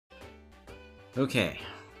Okay.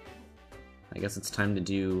 I guess it's time to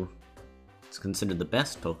do... It's considered the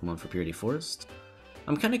best Pokemon for Purity Forest.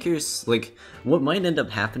 I'm kind of curious, like, what might end up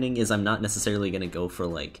happening is I'm not necessarily gonna go for,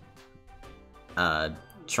 like,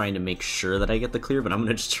 trying to make sure that I get the clear, but I'm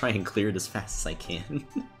gonna just try and clear it as fast as I can.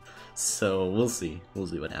 So, we'll see. We'll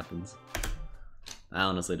see what happens. I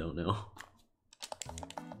honestly don't know.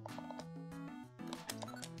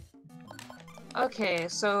 Okay,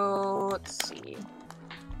 so let's see.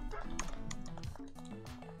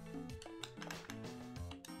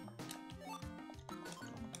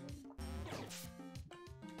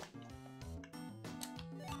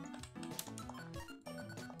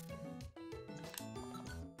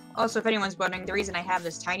 Also, if anyone's wondering, the reason I have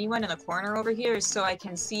this tiny one in the corner over here is so I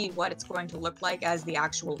can see what it's going to look like as the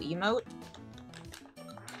actual emote.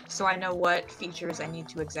 So I know what features I need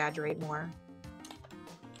to exaggerate more.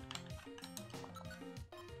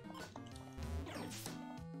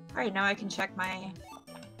 Alright, now I can check my...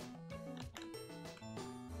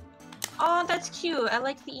 Oh, that's cute! I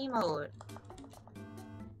like the emote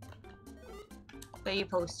that you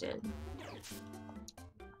posted.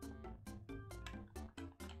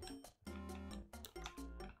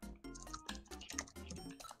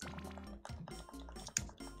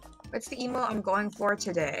 What's the emote I'm going for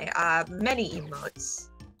today? Many emotes.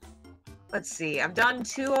 Let's see, I've done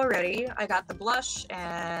 2 already. I got the blush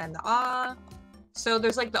and the awe. So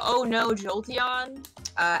there's like the oh no Jolteon,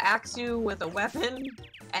 Axew with a weapon,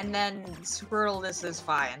 and then Squirtle, this is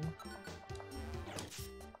fine.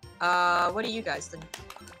 What do you guys think?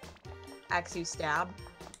 Axew stab?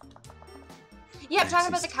 Yeah, I'm talking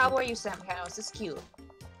about the cowboy you sent, Panos. It's cute.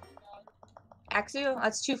 Axew?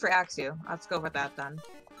 That's 2 for Axew. Let's go with that then.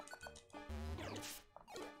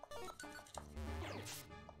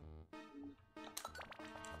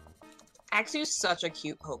 Axew's such a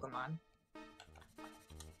cute Pokemon.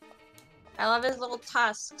 I love his little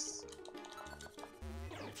tusks.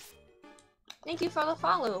 Thank you for the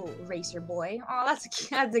follow, Racer Boy. Oh, that's a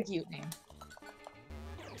cute name.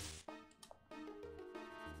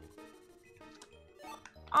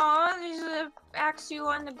 Aw, there's a Axew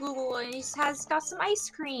on the Google, and he has got some ice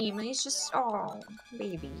cream, and he's just, oh,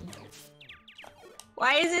 baby.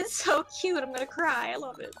 Why is it so cute? I'm gonna cry. I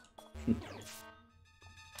love it.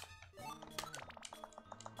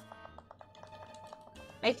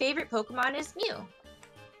 My favorite Pokemon is Mew.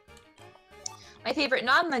 My favorite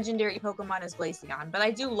non-legendary Pokemon is Glaceon, but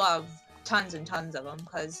I do love tons and tons of them,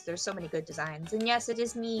 because there's so many good designs. And yes, it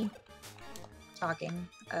is me talking,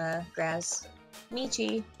 Graz.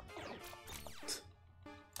 Michi.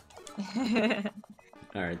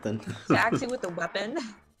 Alright then. So actually with the weapon.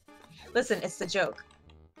 Listen, it's the joke.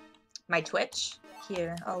 My Twitch.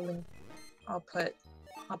 Here, I'll put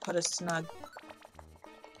a snug.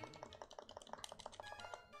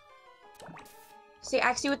 See,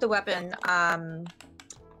 actually with the weapon,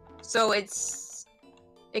 so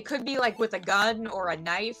it could be like with a gun or a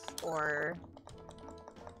knife or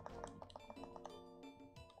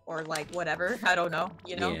like whatever, I don't know,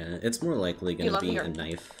 you know? Yeah, it's more likely gonna be a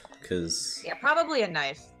knife, because... Yeah, probably a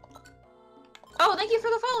knife. Oh, thank you for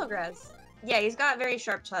the follow, Graz! Yeah, he's got very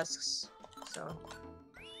sharp tusks, so...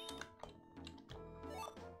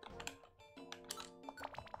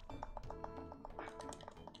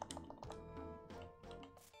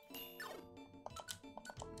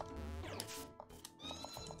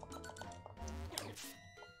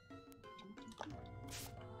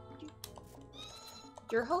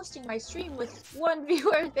 You're hosting my stream with 1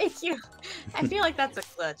 viewer, thank you! I feel like that's a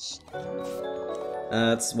glitch.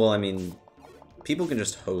 Well, I mean, people can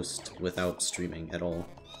just host without streaming at all.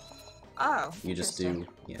 Oh, you just do,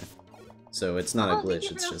 yeah. So it's not a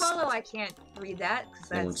glitch, it's just... follow. I can't read that, because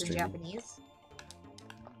that's in Japanese.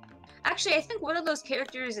 Actually, I think one of those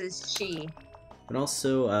characters is she. But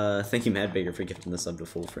also, thank you Mad Baker for gifting the sub to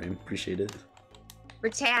Full Frame, appreciate it.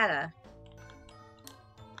 Rattata.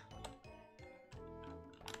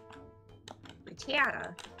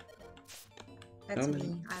 Rattata. That's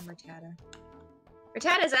me. I'm Rattata.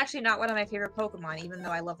 Rattata is actually not one of my favorite Pokemon, even though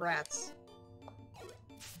I love rats.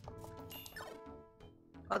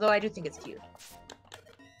 Although I do think it's cute.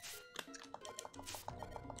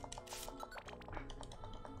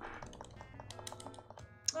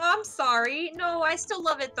 Oh, I'm sorry. No, I still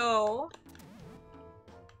love it though.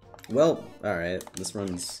 Well, alright. This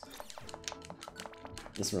run's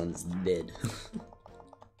dead.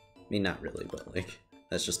 I mean, not really, but, like,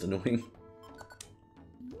 that's just annoying.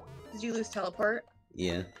 Did you lose teleport?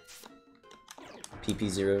 Yeah. PP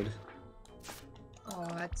zeroed. Oh,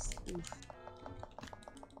 that's... Oof.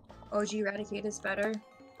 OG Eradicate is better.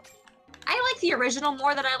 I like the original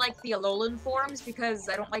more than I like the Alolan forms because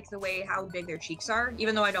I don't like the way how big their cheeks are,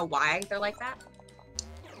 even though I know why they're like that.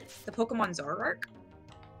 The Pokemon Zoroark.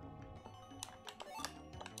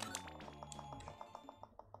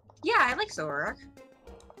 Yeah, I like Zoroark.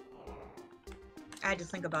 I had to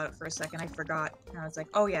think about it for a second. I forgot. And I was like,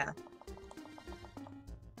 oh yeah.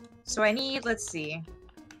 So I need, let's see.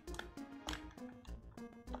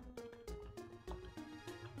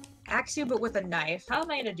 Axe you, but with a knife. How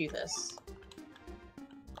am I gonna do this?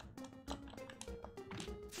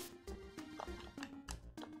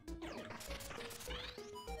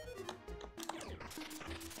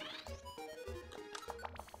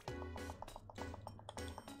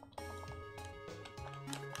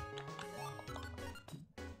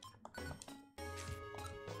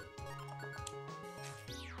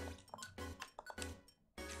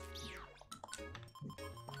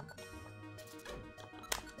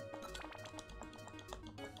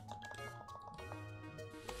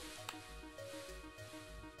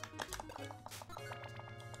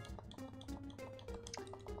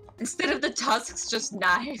 Instead of the tusks, just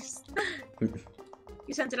knives.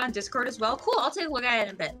 You sent it on Discord as well? Cool, I'll take a look at it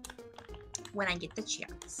in a bit. When I get the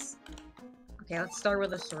chance. Okay, let's start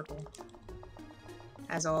with a circle.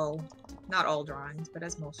 As all... not all drawings, but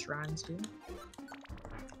as most drawings do.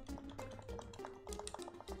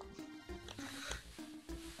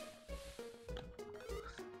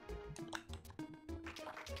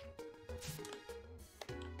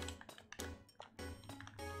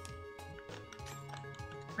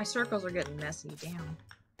 My circles are getting messy, damn.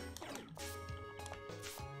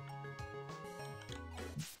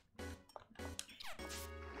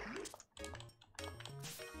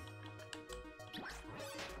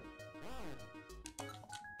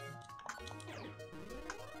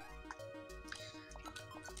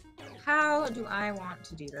 How do I want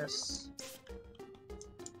to do this?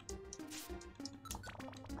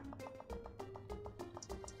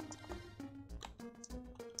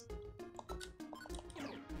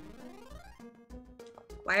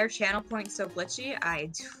 Why are channel points so glitchy? I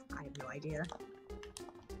have no idea.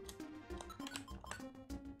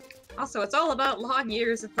 Also, it's all about long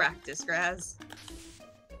years of practice, Graz.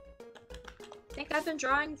 I think I've been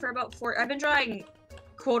drawing for about I've been drawing,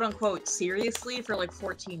 quote-unquote, seriously for like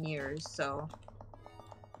 14 years, so...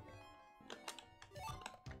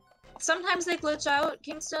 Sometimes they glitch out,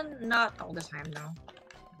 Kingston. Not all the time, though.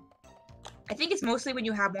 I think it's mostly when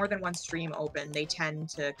you have more than one stream open, they tend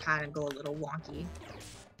to kind of go a little wonky.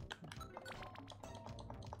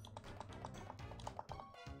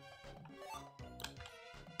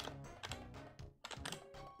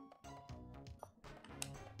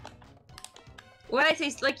 What I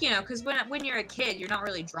say, like, you know, because when you're a kid, you're not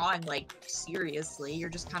really drawing, like, seriously. You're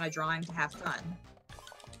just kind of drawing to have fun.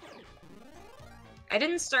 I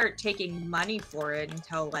didn't start taking money for it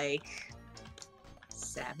until, like,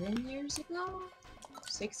 7 years ago?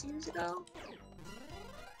 6 years ago?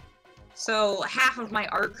 So, half of my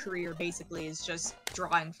art career, basically, is just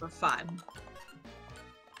drawing for fun.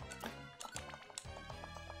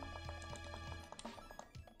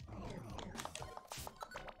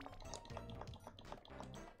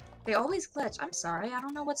 They always glitch. I'm sorry, I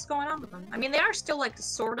don't know what's going on with them. I mean, they are still, like,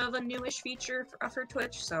 sort of a newish feature for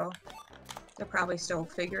Twitch, so they're probably still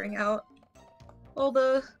figuring out all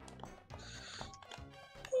the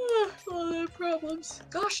problems.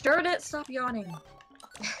 Gosh darn it, stop yawning.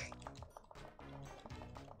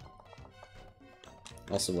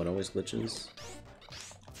 Also, what always glitches?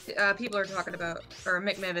 People are talking about, or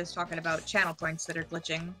McMiv is talking about channel points that are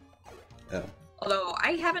glitching. Oh. Although,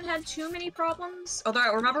 I haven't had too many problems. Although, I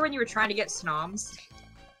remember when you were trying to get Snoms.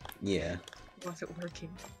 Yeah. Was it working?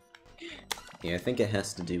 Yeah, I think it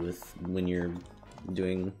has to do with when you're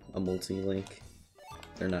doing a multi-link.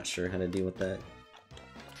 They're not sure how to deal with that.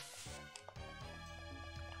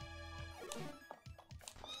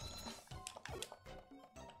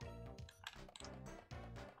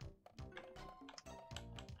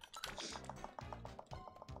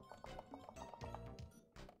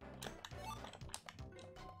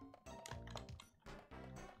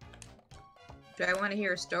 Do I want to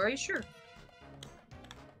hear a story? Sure.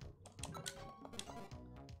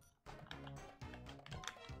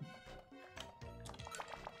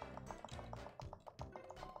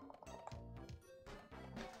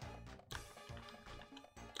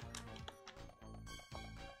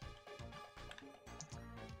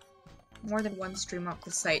 More than one stream up the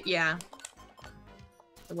site, yeah.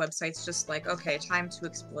 The website's just like, okay, time to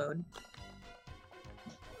explode.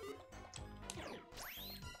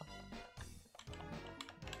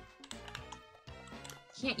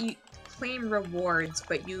 Can't you claim rewards,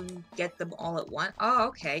 but you get them all at once? Oh,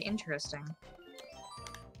 okay, interesting.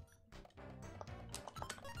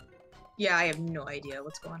 Yeah, I have no idea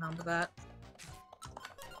what's going on with that.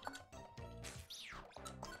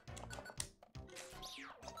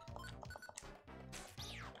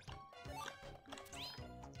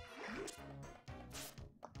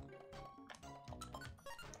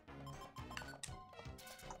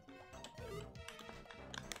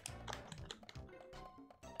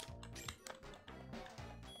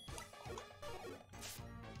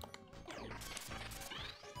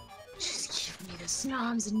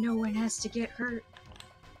 Snobs and no one has to get hurt.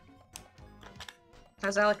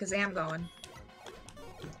 How's Alakazam going?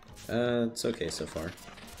 It's okay so far.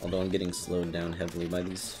 Although I'm getting slowed down heavily by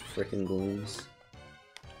these frickin' glooms.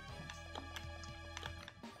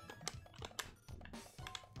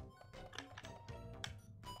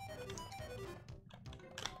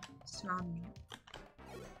 Snob.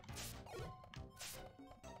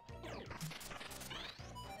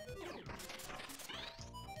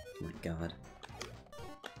 Oh my god.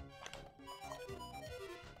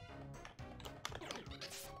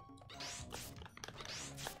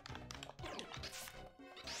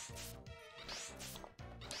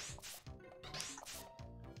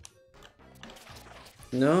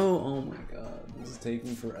 No! Oh my god, this is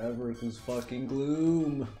taking forever because fucking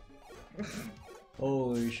gloom!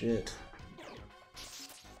 Holy shit.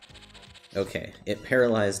 Okay, it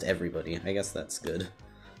paralyzed everybody. I guess that's good.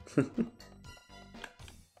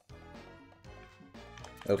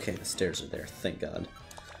 Okay, the stairs are there, thank god.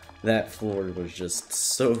 That floor was just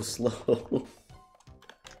so slow.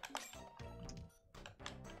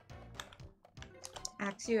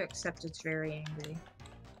 Axio, except it's very angry.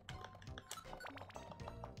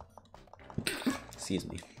 Excuse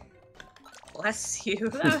me. Bless you.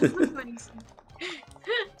 That was a funny sneeze.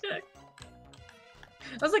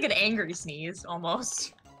 That was like an angry sneeze,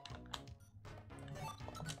 almost.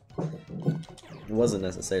 It wasn't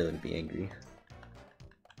necessarily to be angry.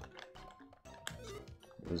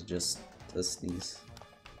 It was just a sneeze.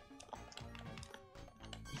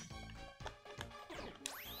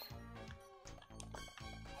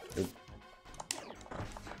 Oop.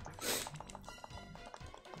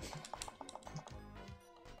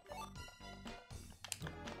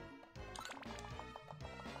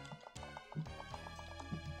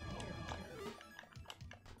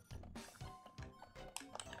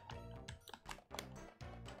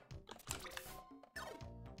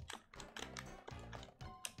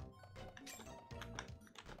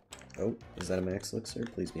 Oh, is that a Max Elixir?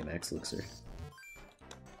 Please be a Max Elixir.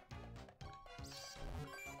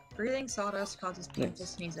 Breathing sawdust causes painful Nice.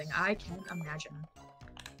 sneezing. I can imagine.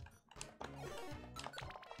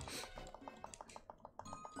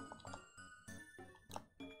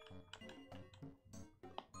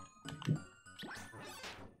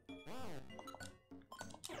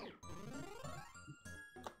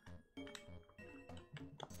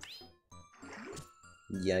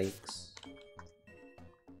 Yikes.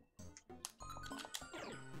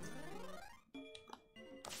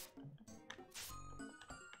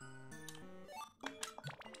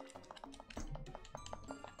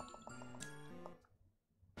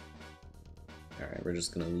 Alright, we're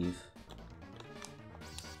just gonna leave.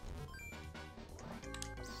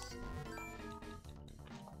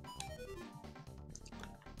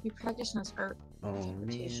 We practiced on art Oh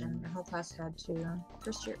competition. man. My whole class had to.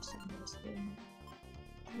 First year exam this thing.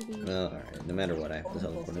 Well, alright, no matter what, I have to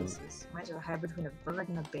teleport out. Mine's a hybrid between a bird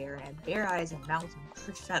and a bear, and had bare eyes and mouth and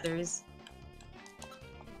bird feathers.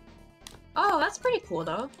 Oh, that's pretty cool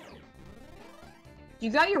though. You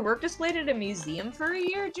got your work displayed at a museum for a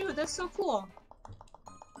year? Dude, that's so cool.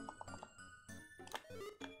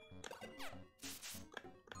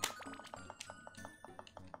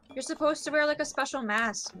 You're supposed to wear like a special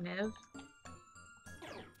mask, Niv.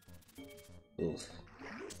 Oof.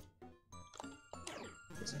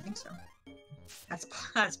 Yes, I think so.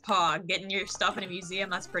 That's pog. Getting your stuff in a museum,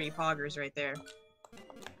 that's pretty poggers right there.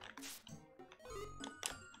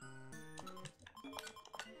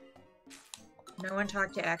 No one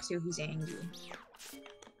talked to Axio, who's angry.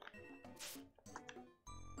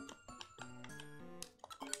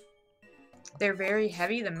 They're very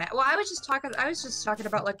heavy. Well, I was just talking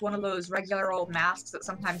about like one of those regular old masks that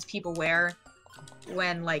sometimes people wear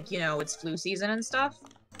when, like, you know, it's flu season and stuff.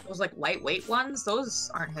 Those like lightweight ones,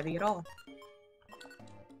 those aren't heavy at all.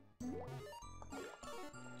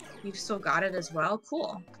 You've still got it as well?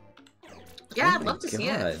 Cool. Yeah, Oh I'd love to see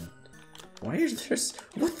it. Why is there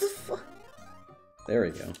what the fuck? There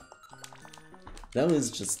we go. That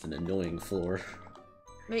was just an annoying floor.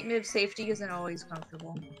 Make Niv safety isn't always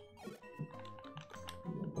comfortable.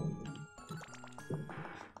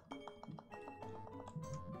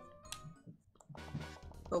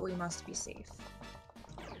 But we must be safe.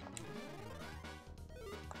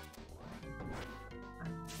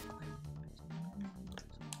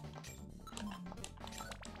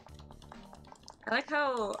 I like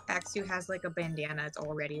how Axu has like a bandana it's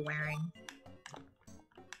already wearing.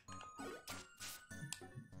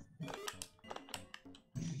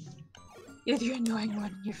 You're the annoying one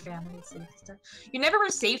in your family. Stuff. You never wear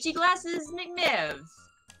safety glasses, McNiv.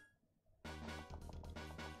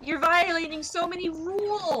 You're violating so many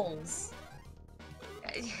rules.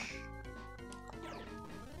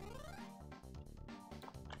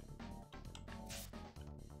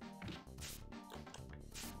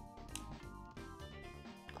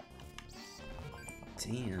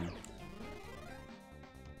 Damn.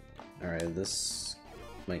 Alright, this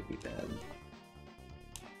might be bad.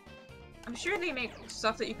 I'm sure they make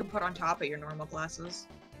stuff that you can put on top of your normal glasses.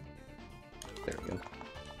 There we go.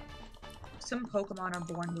 Some Pokemon are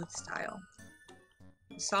born with style.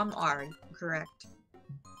 Some are, correct.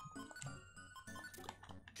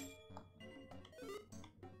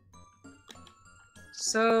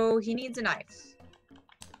 So, he needs a knife.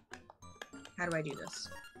 How do I do this?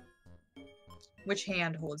 Which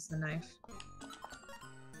hand holds the knife? I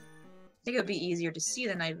think it would be easier to see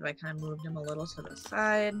the knife if I kind of moved him a little to the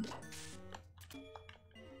side.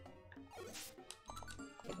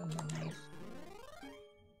 Give him the knife.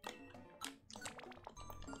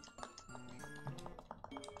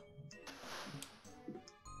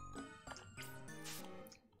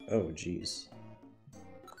 Oh, jeez.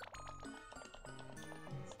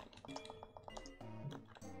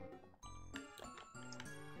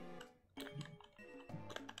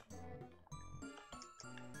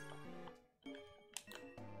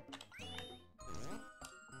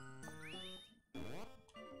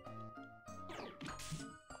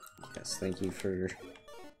 Yes, thank you for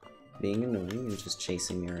being annoying and just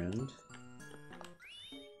chasing me around.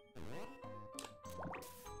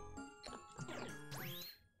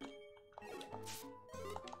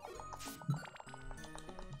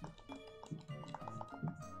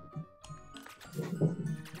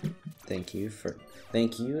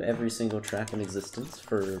 Thank you, every single trap in existence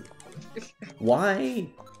for... Why?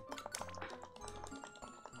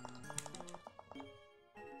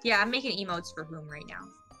 Yeah, I'm making emotes for whom right now.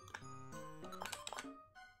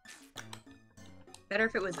 Better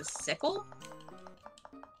if it was a sickle?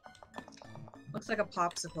 Looks like a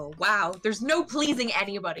popsicle. Wow, there's no pleasing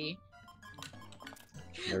anybody.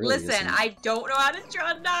 Really Listen, isn't. I don't know how to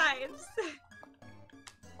draw knives.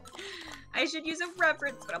 I should use a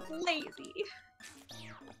reference, but I'm lazy.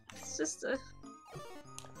 It's just a...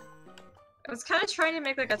 I was kind of trying to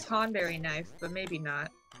make like a Tonberry knife, but maybe not.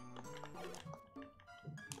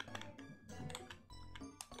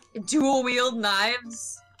 Dual wield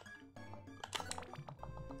knives?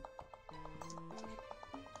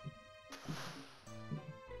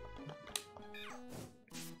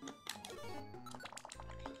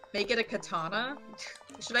 Make it a katana?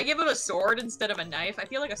 Should I give it a sword instead of a knife? I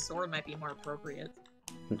feel like a sword might be more appropriate.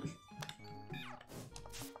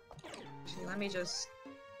 Actually, let me just...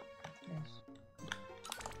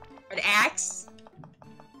 An axe?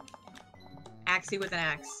 Axie with an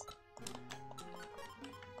axe.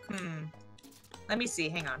 Let me see,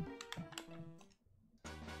 hang on.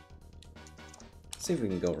 Let's see if we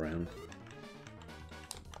can go around.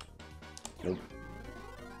 Nope.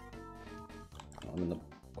 Oh, I'm in the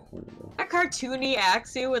corner though. A cartoony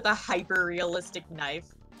Axie with a hyper-realistic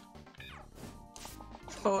knife.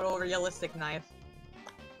 Photo-realistic knife.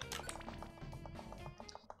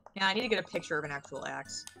 Yeah, I need to get a picture of an actual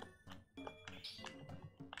axe.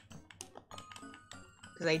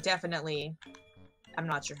 Because I definitely... I'm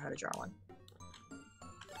not sure how to draw one.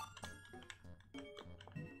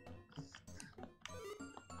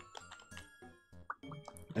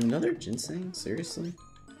 Another ginseng? Seriously?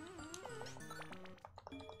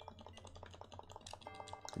 I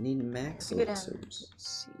need Max Elixirs. Let's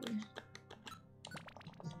see.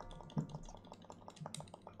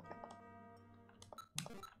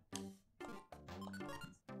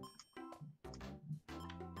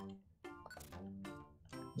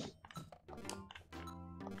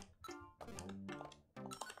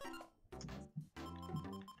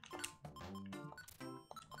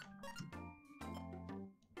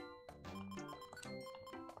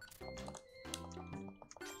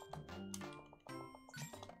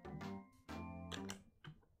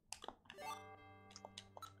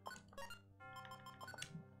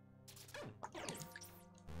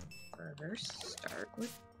 First, start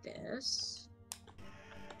with this.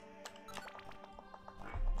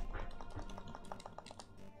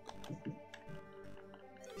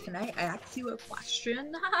 Can I ask you a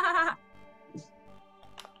question?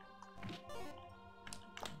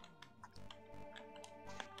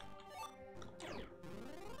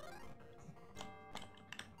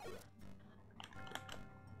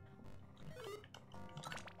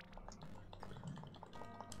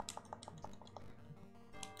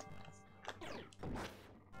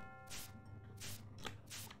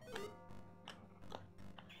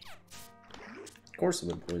 course it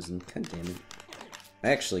would poison. God damn it. I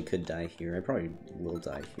actually could die here. I probably will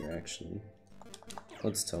die here, actually.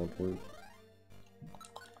 Let's teleport.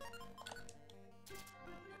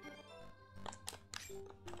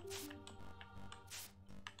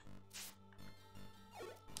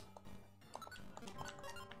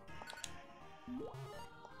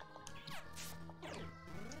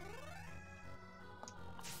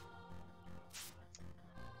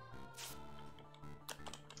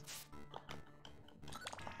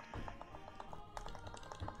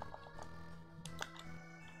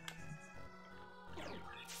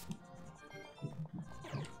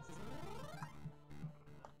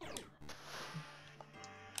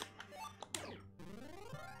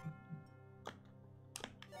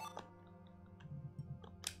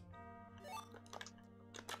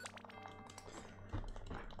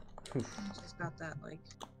 I just got that, like...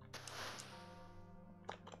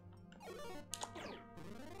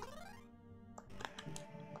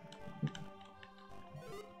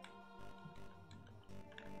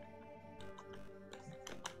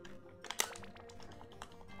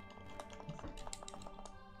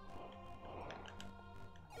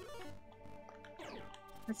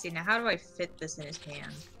 Let's see, now how do I fit this in his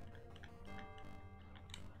hand?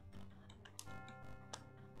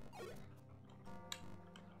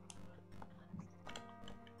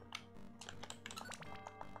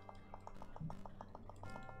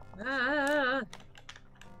 Ah!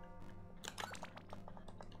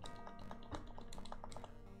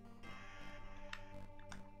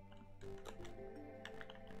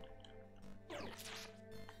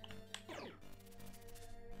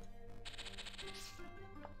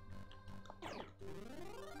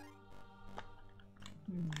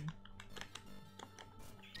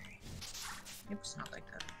 Oops, not like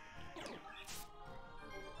that.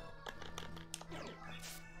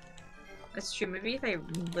 That's true, maybe if I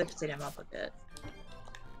lifted him up a bit.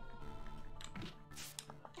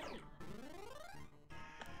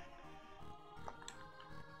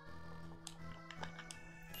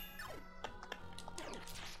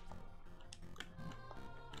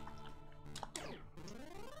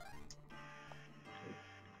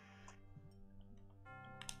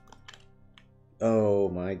 Oh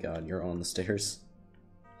my god, you're on the stairs?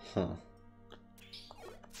 Huh.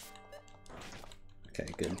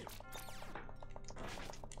 Okay, good.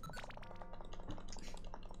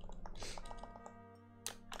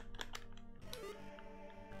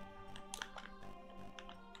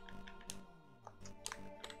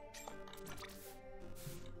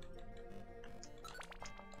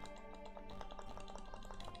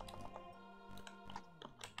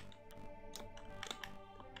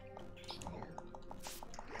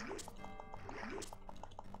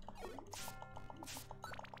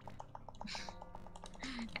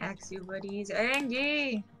 Axe you, buddies.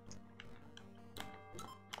 Angie!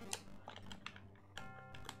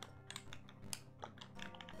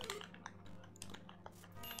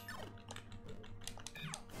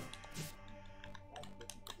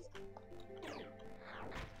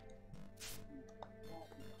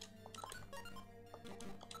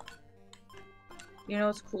 You know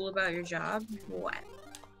what's cool about your job? What?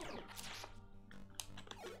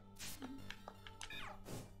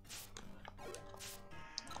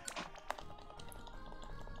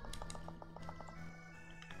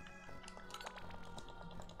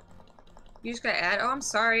 You just gotta add. Oh, I'm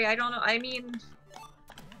sorry. I don't know. I mean,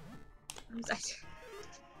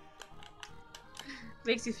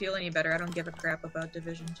 makes you feel any better. I don't give a crap about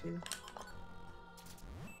Division 2.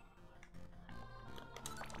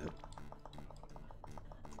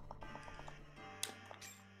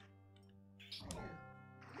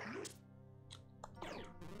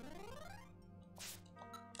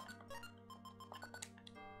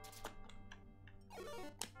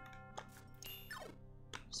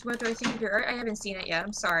 So what do I think of your art? I haven't seen it yet.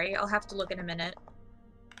 I'm sorry. I'll have to look in a minute.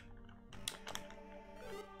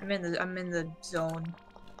 I'm in the zone.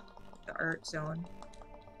 The art zone.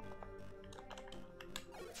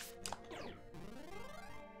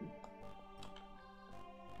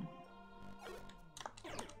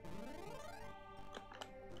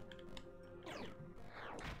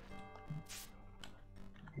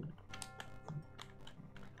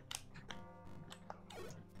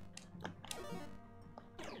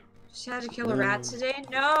 Just had to kill a rat today?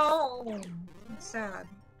 No! It's sad.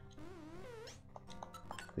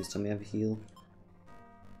 Please tell me I have a heal.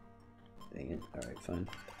 Dang it. Alright, fine.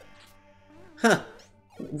 Huh!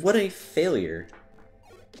 What a failure.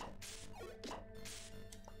 I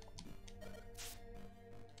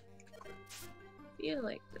feel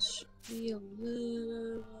like this should be a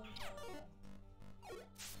little...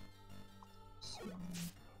 small.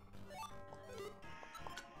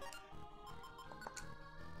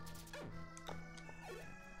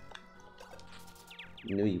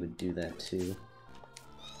 knew you would do that too.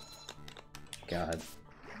 God.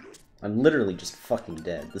 I'm literally just fucking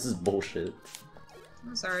dead. This is bullshit.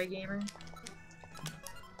 I'm sorry, gamer.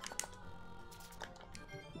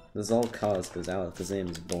 This is all caused because Alakazam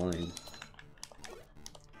is blind.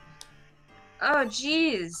 Oh,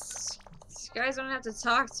 jeez. You guys don't have to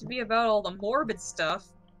talk to me about all the morbid stuff.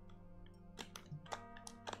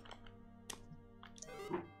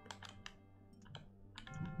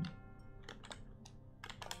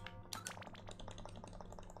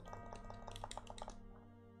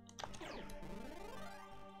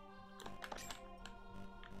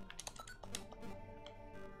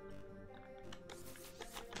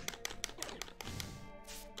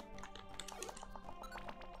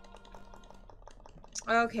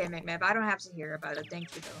 Okay, McMap, I don't have to hear about it.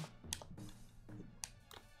 Thank you,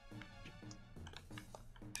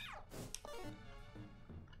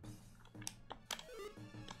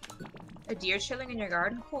 though. A deer chilling in your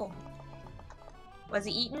garden? Cool. Was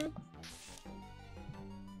he eating?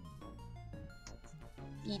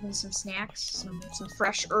 Eating some snacks? Some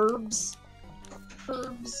fresh herbs?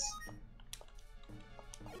 Herbs?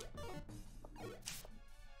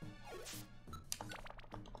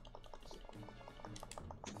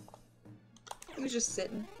 He was just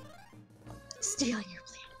sitting. Stealing your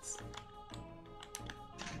plants.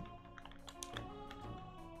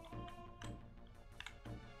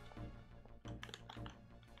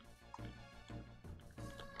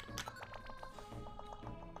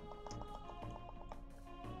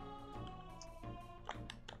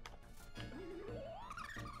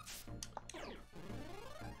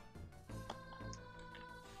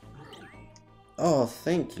 Oh,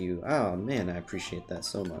 thank you. Oh man, I appreciate that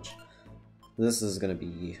so much. This is gonna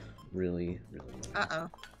be really, really... Uh-oh.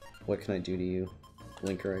 What can I do to you?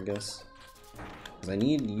 Linker, I guess? Because I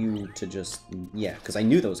need you to just... Yeah, because I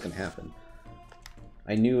knew that was gonna happen.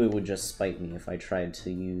 I knew it would just spite me if I tried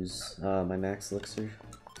to use my Max Elixir.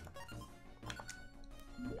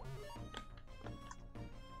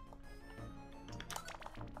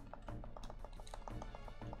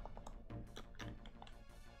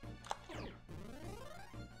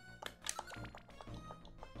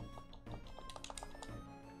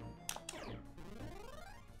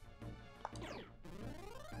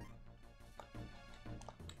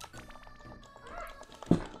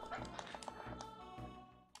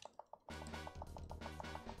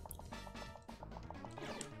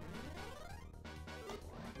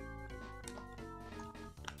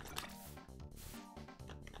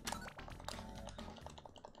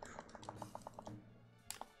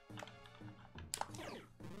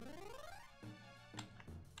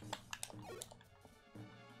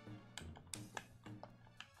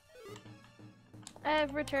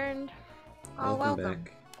 I've returned. Oh, welcome.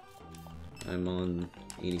 Back. I'm on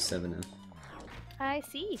 87 now. I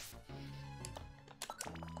see.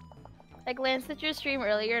 I glanced at your stream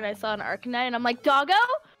earlier and I saw an Arcanine and I'm like, Doggo?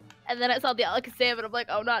 And then I saw the Alakazam and I'm like,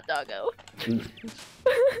 oh, not Doggo.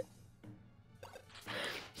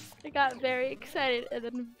 I got very excited and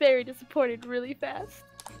then very disappointed really fast.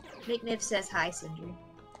 McNiff says hi, Sindri.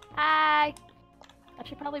 Hi! I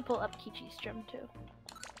should probably pull up Kichi's stream too.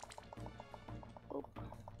 Oh.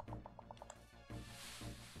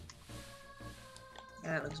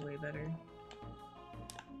 That looks way better.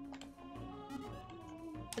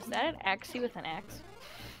 Is that an Axie with an axe?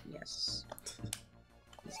 Yes.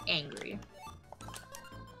 He's angry.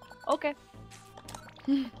 Okay.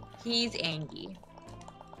 He's angry.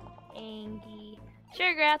 Angie.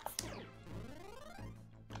 Sure, grats.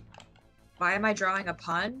 Why am I drawing a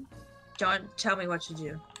pun? Don't tell me what to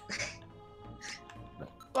do.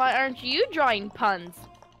 Why aren't you drawing puns?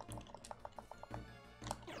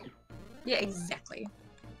 Yeah, exactly.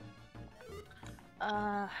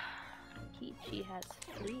 Kichi has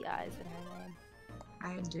 3 eyes in her name.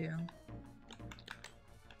 I do. I'm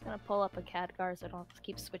gonna pull up a Khadgar so I don't have to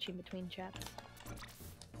keep switching between chats.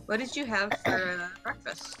 What did you have for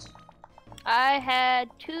breakfast? I had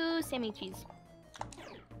 2 Sammy cheese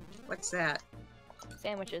What's that?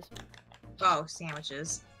 sandwiches. Oh,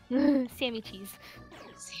 sandwiches. Sammy cheese.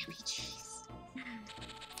 Sammy cheese.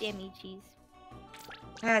 Sammy cheese.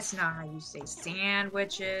 That's not how you say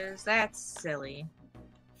sandwiches. That's silly.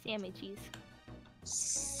 Sammy cheese.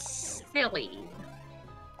 Silly.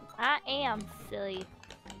 I am silly.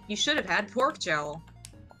 You should have had pork gel.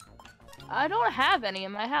 I don't have any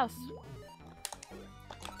in my house.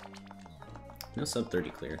 No sub 30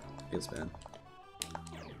 clear. Feels bad.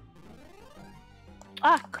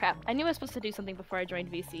 Ah, crap. I knew I was supposed to do something before I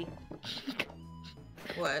joined VC.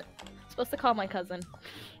 What? Supposed to call my cousin.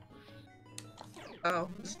 Oh.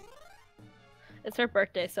 It's her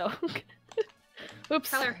birthday, so Oops.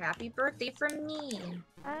 Tell her happy birthday from me.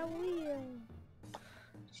 I will.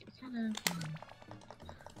 She kind of.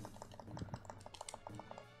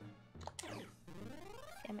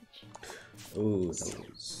 Damage. Oh, that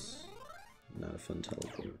was not a fun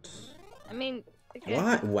teleport. I mean. Okay.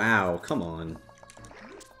 What? Wow, come on.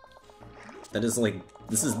 That is like,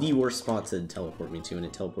 this is the worst spot to teleport me to, and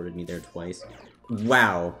it teleported me there twice.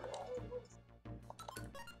 Wow.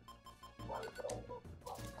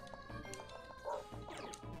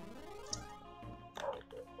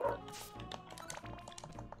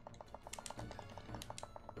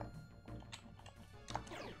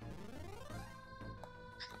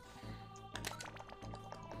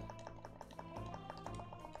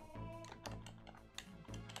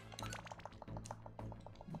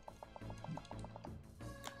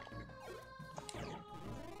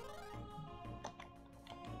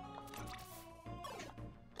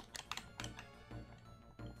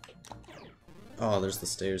 Oh, there's the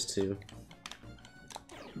stairs too.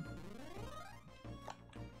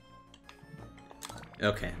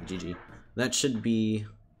 Okay, GG. That should be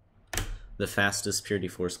the fastest Purity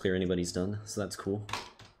Force clear anybody's done, so that's cool.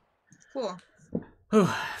 Cool.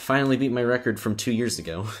 Oh, finally beat my record from 2 years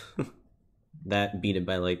ago. That beat it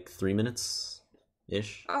by like 3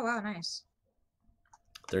 minutes-ish. Oh, wow, nice.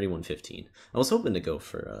 31:15. I was hoping to go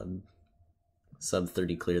for sub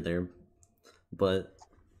 30 clear there, but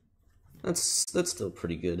that's still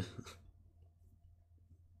pretty good.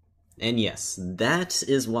 And yes, that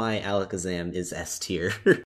is why Alakazam is S tier.